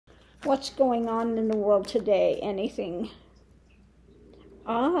What's going on in the world today? Anything?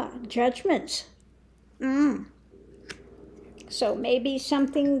 Judgments. So maybe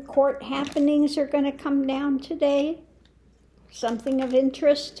something, court happenings are going to come down today. Something of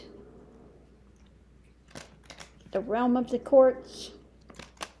interest. The realm of the courts.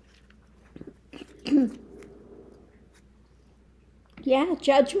 Yeah,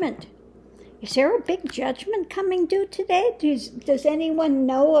 judgment. Is there a big judgment coming due today? Does anyone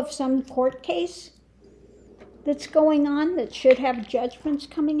know of some court case that's going on that should have judgments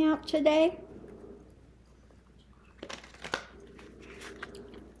coming out today?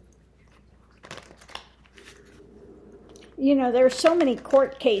 You know, there's so many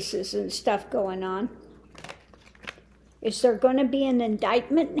court cases and stuff going on. Is there going to be an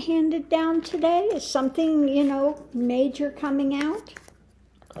indictment handed down today? Is something, major coming out?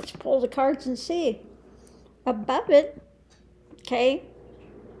 Let's pull the cards and see. Above it, okay,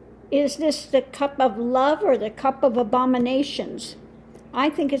 is this the cup of love or the cup of abominations? I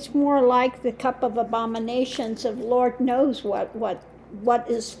think it's more like the cup of abominations of Lord knows what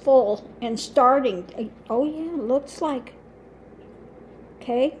is full and starting. Oh yeah, looks like.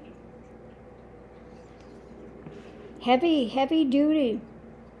 Okay. Heavy duty.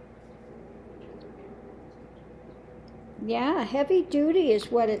 Yeah, heavy duty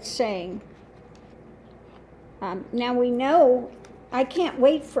is what it's saying. Now we know, I can't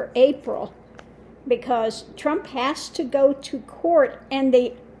wait for April because Trump has to go to court, and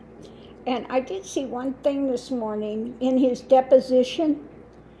I did see one thing this morning in his deposition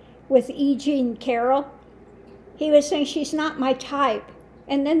with E. Jean Carroll. He was saying she's not my type.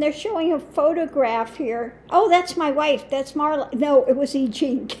 And then they're showing a photograph here. Oh, that's my wife. That's Marla. No, it was E.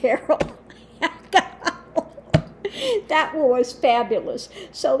 Jean Carroll. That was fabulous.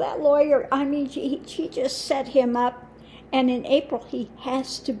 So that lawyer, she just set him up. And in April, he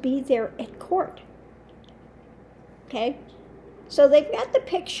has to be there at court. Okay? So they've got the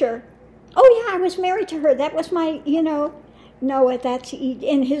picture. Oh, yeah, I was married to her. That was my, No, that's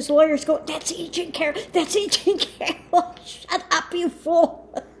and his lawyers go, that's E. Jean Carroll. That's E. Jean Carroll. Shut up, you fool.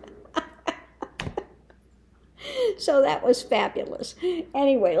 So that was fabulous.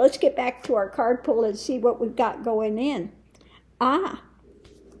 Anyway, let's get back to our card pull and see what we've got going in.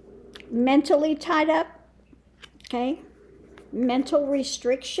 Mentally tied up. Okay. Mental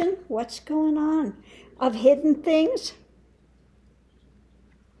restriction. What's going on? Of hidden things.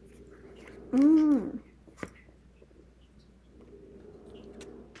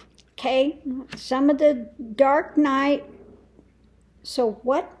 Okay, some of the dark night. So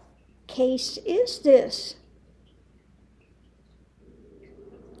what case is this?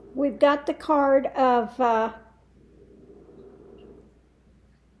 We've got the card of,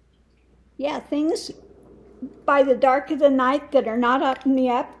 things by the dark of the night that are not up in the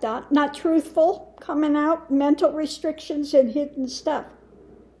up, not truthful, coming out, mental restrictions and hidden stuff.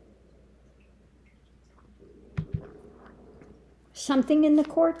 Something in the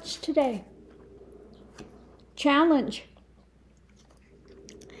courts today. Challenge.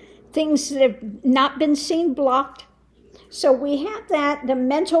 Things that have not been seen, blocked. So we have that, the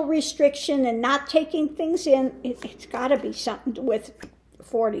mental restriction and not taking things in. It's got to be something with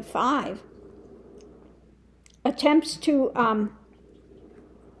 45. Attempts to,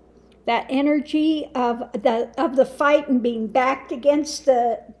 that energy of the fight and being backed against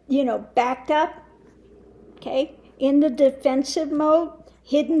backed up. Okay. In the defensive mode,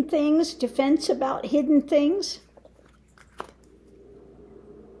 hidden things, defense about hidden things.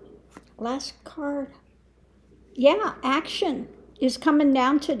 Last card. Yeah, action is coming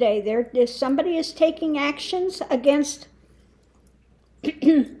down today. Somebody is taking actions against.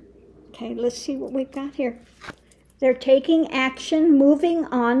 Okay, let's see what we've got here. They're taking action, moving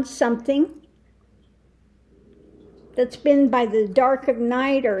on something that's been by the dark of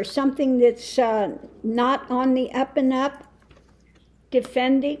night or something that's not on the up and up,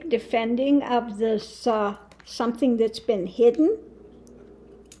 defending of this something that's been hidden.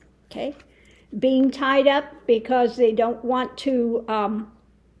 Okay, being tied up because they don't want to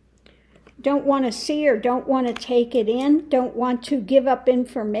see or don't want to take it in, don't want to give up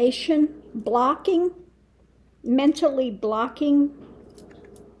information, blocking, mentally blocking.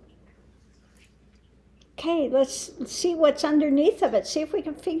 Okay, let's see what's underneath of it. See if we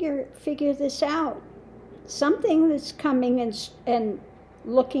can figure this out. Something that's coming and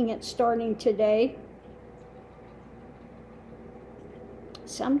looking at starting today.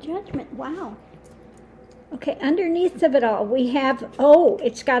 Some judgment. Wow. Okay, underneath of it all, we have,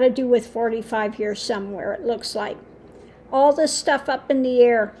 it's got to do with 45 here somewhere, it looks like. All this stuff up in the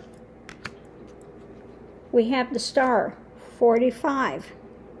air. We have the star, 45.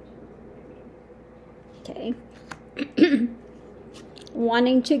 Okay.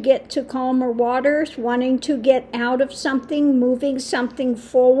 Wanting to get to calmer waters, wanting to get out of something, moving something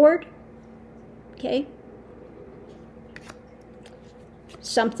forward. Okay.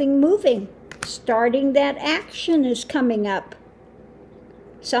 Something moving. Starting that action is coming up.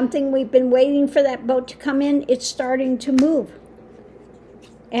 Something we've been waiting for that boat to come in, it's starting to move.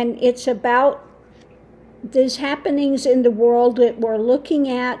 And it's about these happenings in the world that we're looking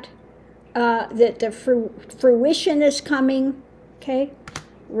at, that the fruition is coming, okay?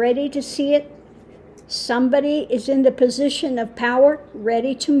 Ready to see it. Somebody is in the position of power,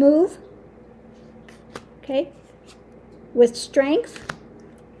 ready to move, okay? With strength.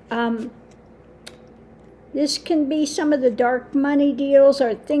 This can be some of the dark money deals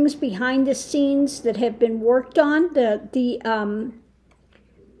or things behind the scenes that have been worked on.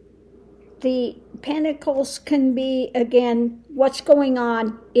 The pentacles can be, again, what's going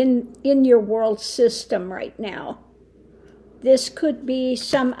on in your world system right now. This could be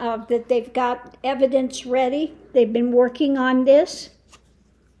some of that they've got evidence ready. They've been working on this.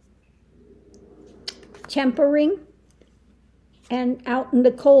 Tempering and out in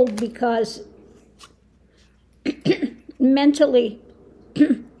the cold because mentally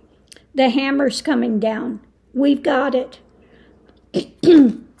the hammer's coming down. We've got it.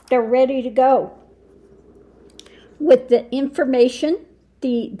 They're ready to go with the information,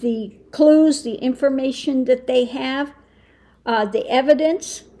 the clues, the information that they have, the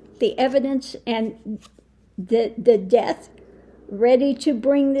evidence and the death, ready to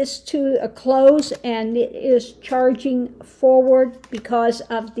bring this to a close, and it is charging forward because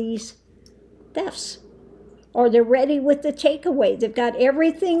of these thefts. Or they're ready with the takeaway. They've got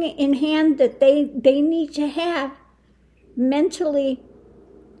everything in hand that they need to have mentally.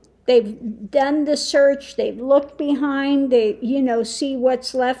 They've done the search, they've looked behind, they, see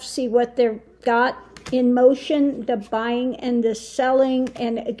what's left, see what they've got in motion, the buying and the selling,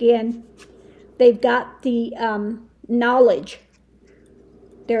 and again, they've got the knowledge.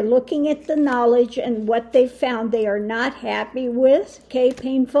 They're looking at the knowledge and what they found they are not happy with, okay,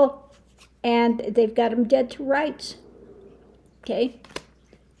 painful, and they've got them dead to rights, okay?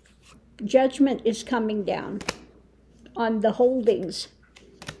 Judgment is coming down on the holdings.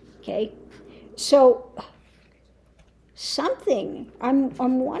 Okay, so something, I'm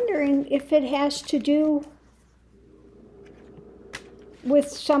wondering if it has to do with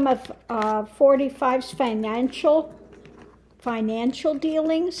some of 45's financial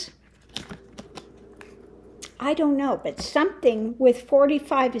dealings. I don't know, but something with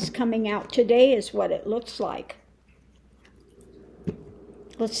 45 is coming out today is what it looks like.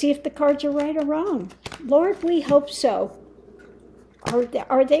 Let's see if the cards are right or wrong. Lord, we hope so.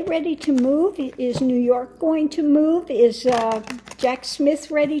 Are they ready to move? Is New York going to move? Is Jack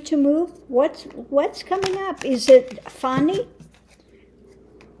Smith ready to move? What's coming up? Is it Fani?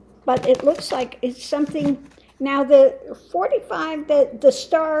 But it looks like it's something. Now the 45, the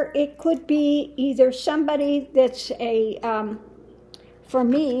star, it could be either somebody that's for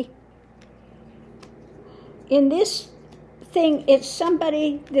me, in this thing, it's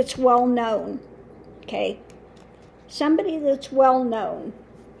somebody that's well known, okay? Somebody that's well known,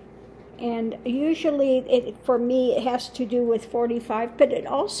 and usually for me it has to do with 45, but it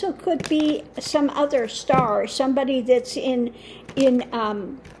also could be some other star, somebody that's in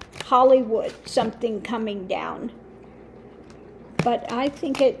Hollywood, something coming down. But I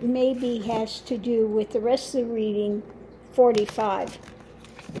think it maybe has to do with the rest of the reading, 45,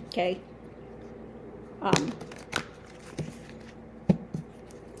 okay?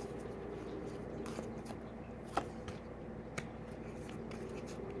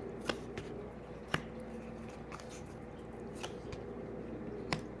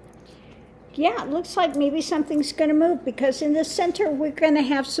 Yeah, it looks like maybe something's going to move because in the center we're going to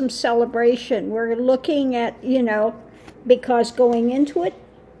have some celebration. We're looking at, because going into it,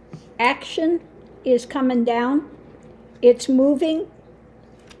 action is coming down. It's moving.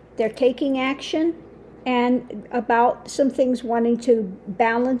 They're taking action and about some things wanting to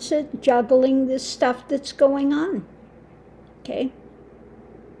balance it, juggling this stuff that's going on. Okay?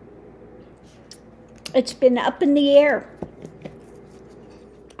 It's been up in the air.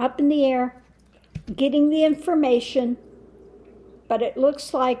 Up in the air. Getting the information, but it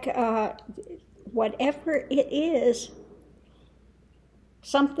looks like whatever it is,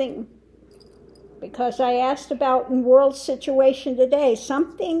 something, because I asked about in world situation today,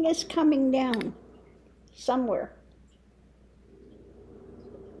 something is coming down somewhere.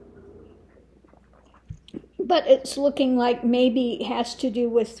 But it's looking like maybe it has to do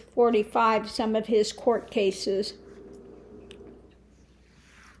with 45, some of his court cases.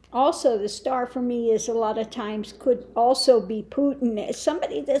 Also, the star for me is a lot of times could also be Putin. It's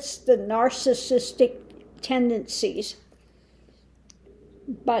somebody that's the narcissistic tendencies.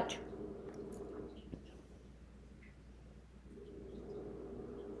 But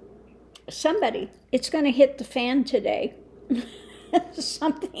somebody, it's going to hit the fan today.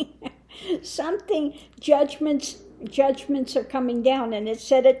 something, judgments are coming down, and it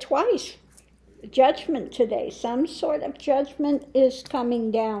said it twice. Judgment today. Some sort of judgment is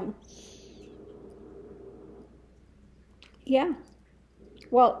coming down. Yeah.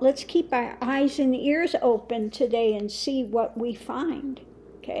 Well, let's keep our eyes and ears open today and see what we find.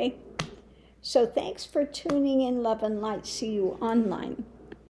 Okay? So thanks for tuning in, Love and Light. See you online.